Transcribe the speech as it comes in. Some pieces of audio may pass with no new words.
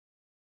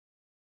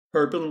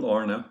Urban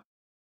Lorna,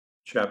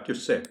 Chapter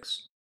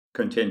 6,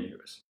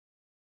 continues.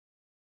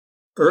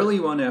 Early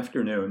one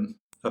afternoon,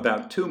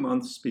 about 2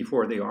 months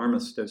before the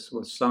armistice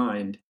was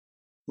signed,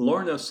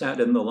 Lorna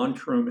sat in the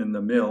lunchroom in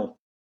the mill,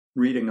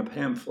 reading a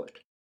pamphlet.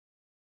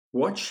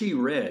 What she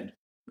read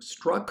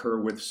struck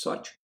her with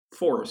such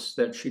force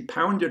that she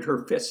pounded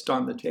her fist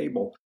on the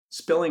table,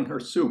 spilling her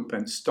soup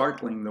and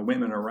startling the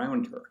women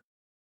around her.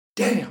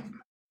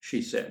 "Damn!"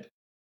 she said.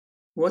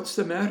 "What's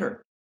the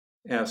matter?"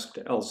 asked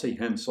Elsie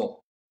Hensel.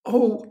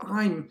 "Oh,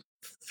 I'm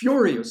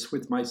furious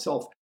with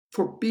myself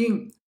for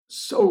being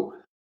so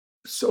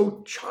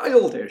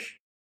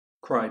childish,"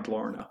 cried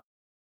Lorna.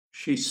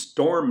 She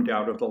stormed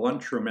out of the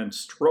lunchroom and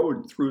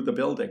strode through the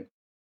building.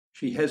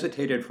 She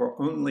hesitated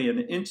for only an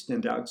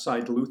instant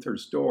outside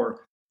Luther's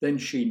door. Then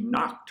she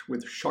knocked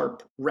with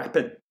sharp,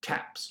 rapid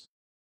taps.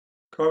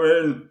 "Come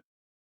in,"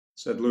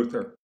 said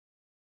Luther.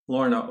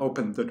 Lorna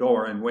opened the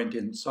door and went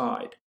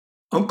inside.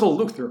 "Uncle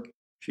Luther,"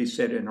 she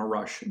said in a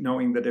rush,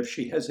 knowing that if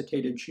she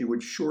hesitated she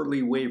would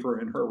surely waver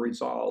in her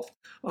resolve.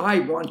 "I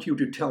want you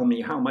to tell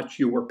me how much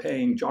you were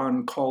paying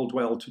John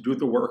Caldwell to do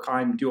the work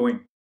I'm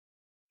doing."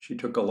 She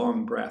took a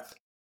long breath.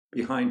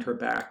 Behind her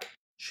back,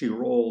 she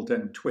rolled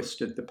and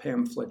twisted the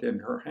pamphlet in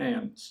her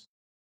hands.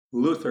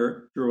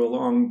 Luther drew a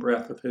long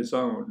breath of his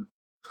own.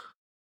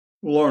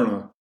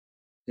 "Lorna,"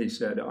 he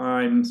said,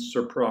 "I'm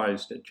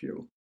surprised at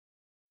you.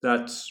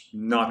 That's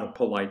not a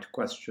polite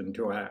question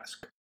to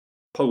ask."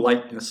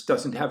 "Politeness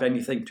doesn't have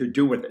anything to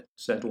do with it,"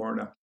 said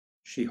Lorna.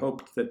 She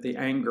hoped that the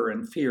anger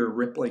and fear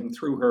rippling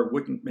through her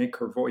wouldn't make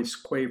her voice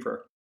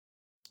quaver.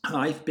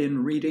 "I've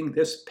been reading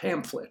this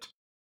pamphlet."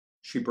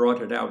 She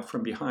brought it out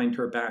from behind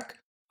her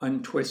back,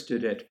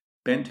 untwisted it,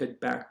 bent it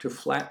back to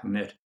flatten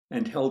it,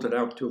 and held it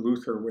out to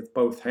Luther with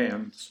both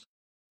hands.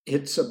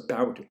 "It's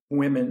about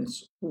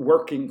women's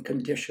working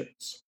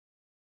conditions."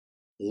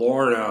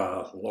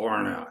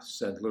 Lorna,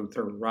 said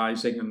Luther,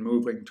 rising and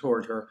moving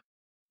toward her.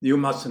 "You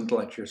mustn't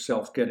let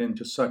yourself get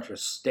into such a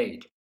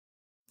state.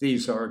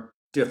 These are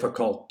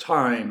difficult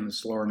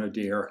times, Lorna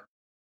dear,"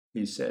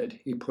 he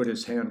said. He put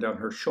his hand on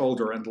her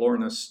shoulder and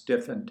Lorna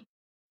stiffened.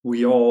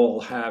 "We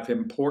all have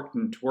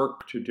important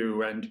work to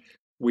do, and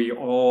we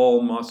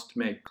all must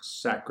make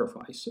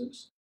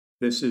sacrifices.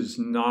 This is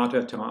not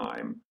a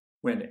time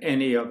when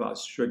any of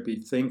us should be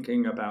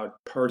thinking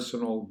about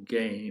personal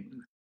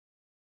gain."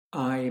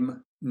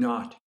 "I'm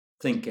not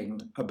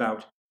thinking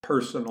about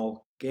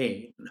personal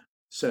gain,"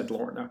 said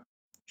Lorna.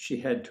 She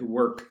had to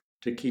work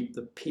to keep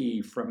the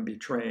P from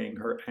betraying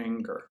her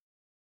anger.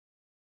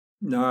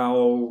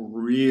 "Now,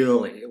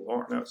 really,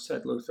 Lorna,"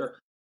 said Luther,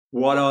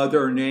 "what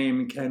other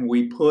name can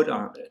we put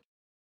on it?"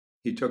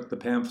 He took the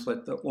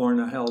pamphlet that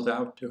Lorna held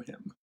out to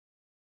him.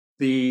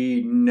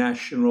 "The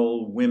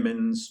National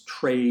Women's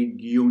Trade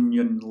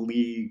Union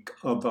League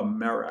of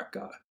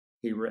America,"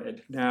 he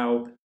read.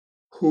 "Now,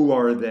 who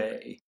are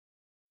they?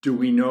 Do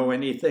we know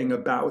anything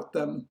about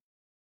them?"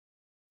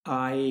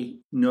 "I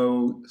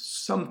know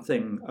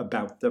something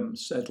about them,"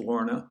 said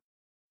Lorna.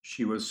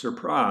 She was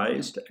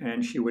surprised,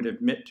 and she would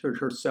admit to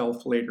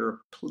herself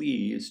later,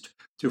 pleased,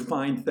 to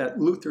find that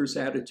Luther's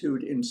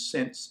attitude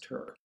incensed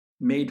her,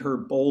 made her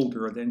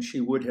bolder than she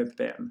would have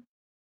been.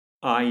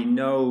 "I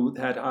know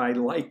that I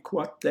like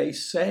what they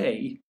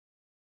say."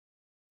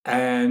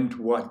 "And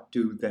what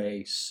do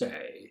they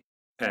say?"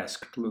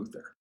 asked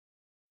Luther.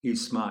 He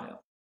smiled.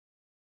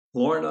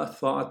 Lorna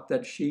thought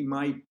that she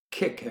might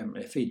kick him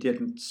if he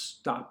didn't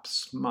stop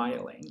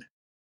smiling.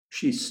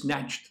 She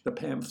snatched the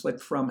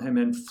pamphlet from him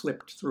and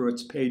flipped through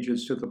its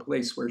pages to the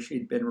place where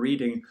she'd been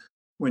reading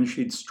when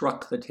she'd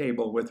struck the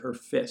table with her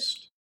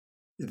fist.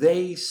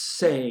 "They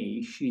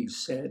say," she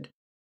said,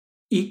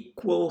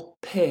 "equal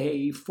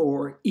pay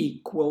for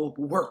equal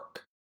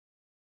work."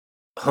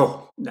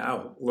 "Oh,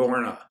 now,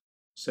 Lorna,"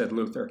 said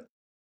Luther.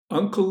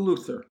 "Uncle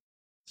Luther,"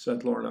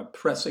 said Lorna,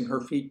 pressing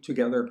her feet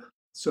together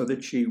so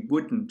that she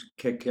wouldn't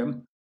kick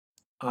him.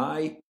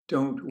 "I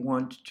don't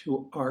want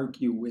to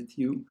argue with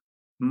you.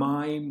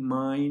 My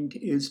mind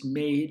is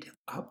made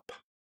up.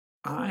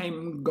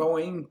 I'm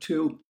going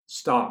to—"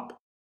 "Stop,"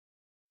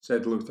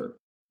 said Luther,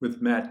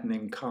 with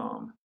maddening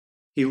calm.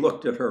 He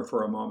looked at her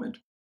for a moment,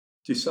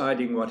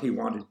 deciding what he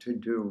wanted to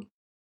do.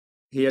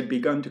 He had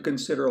begun to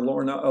consider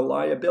Lorna a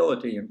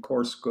liability in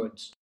coarse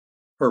goods.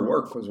 Her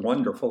work was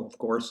wonderful, of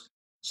course,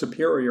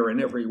 superior in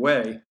every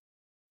way,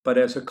 but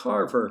as a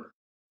carver,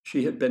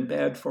 she had been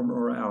bad for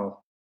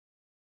morale.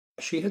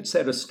 She had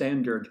set a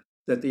standard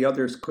that the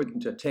others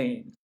couldn't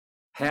attain.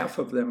 Half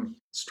of them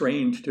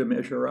strained to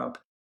measure up,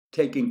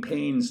 taking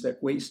pains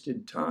that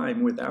wasted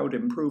time without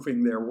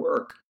improving their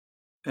work,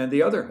 and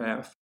the other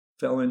half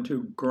fell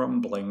into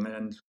grumbling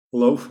and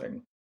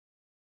loafing.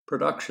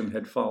 Production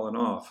had fallen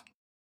off.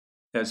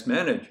 As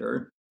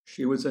manager,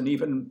 she was an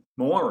even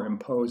more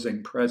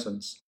imposing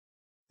presence.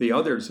 The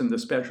others in the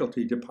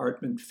specialty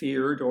department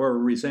feared or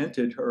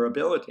resented her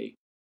ability,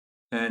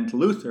 and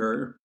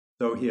Luther,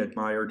 though he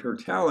admired her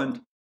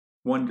talent,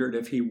 wondered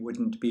if he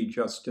wouldn't be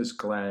just as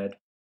glad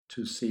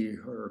to see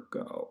her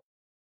go.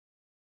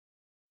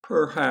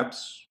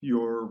 "Perhaps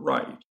you're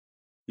right,"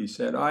 he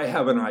said. "I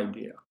have an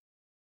idea.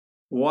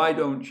 Why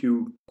don't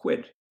you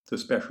quit the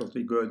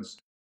specialty goods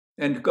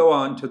and go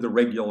on to the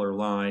regular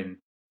line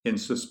in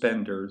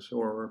suspenders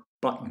or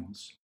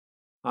buttons?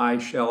 I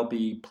shall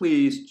be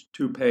pleased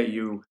to pay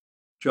you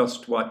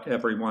just what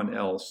everyone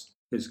else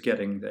is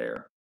getting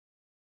there.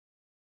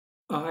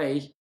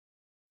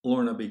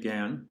 Lorna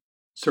began,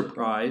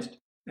 surprised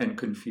and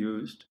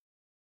confused.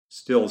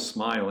 Still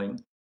smiling,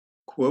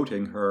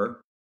 quoting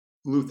her,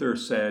 Luther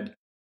said,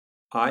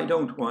 I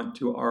don't want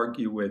to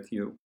argue with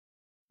you.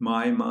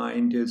 My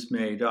mind is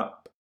made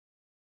up.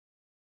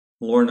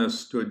 Lorna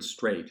stood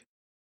straight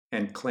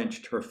and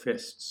clenched her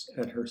fists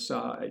at her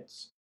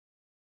sides.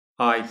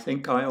 I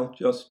think I'll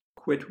just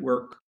quit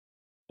work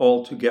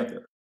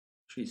altogether,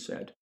 she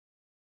said.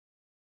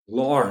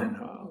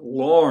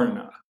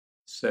 Lorna,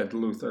 said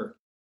Luther,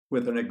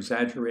 with an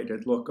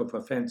exaggerated look of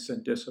offense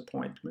and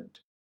disappointment.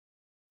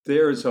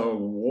 There's a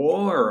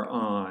war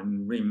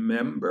on,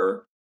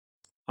 remember?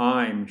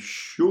 I'm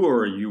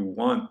sure you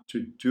want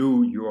to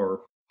do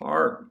your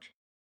part.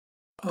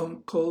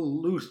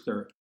 Uncle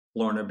Luther,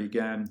 Lorna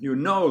began. You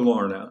know,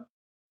 Lorna,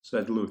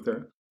 said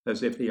Luther,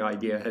 as if the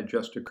idea had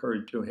just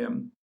occurred to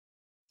him.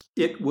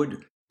 It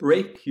would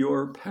break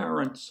your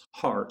parents'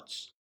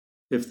 hearts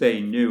if they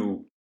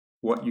knew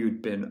what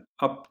you'd been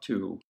up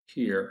to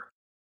here.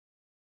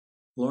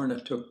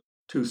 Lorna took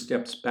 2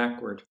 steps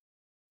backward,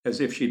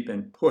 as if she'd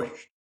been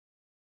pushed.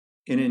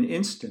 In an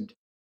instant,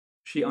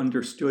 she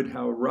understood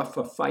how rough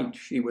a fight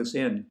she was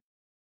in,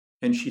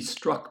 and she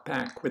struck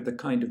back with the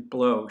kind of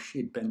blow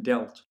she'd been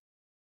dealt.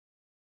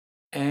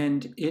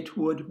 And it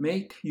would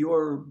make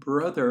your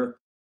brother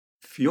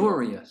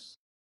furious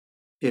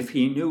if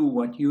he knew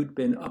what you'd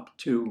been up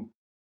to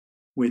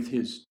with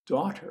his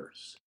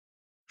daughters,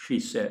 she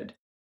said,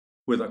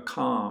 with a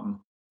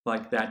calm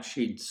like that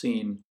she'd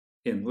seen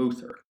in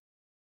Luther.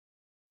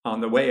 On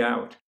the way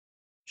out,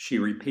 she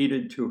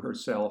repeated to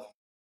herself,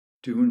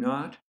 do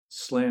not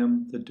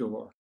slam the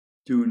door.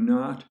 Do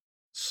not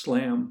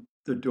slam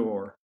the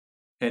door.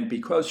 And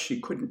because she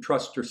couldn't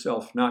trust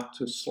herself not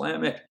to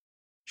slam it,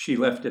 she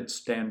left it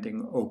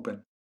standing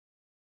open.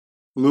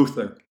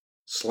 Luther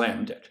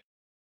slammed it.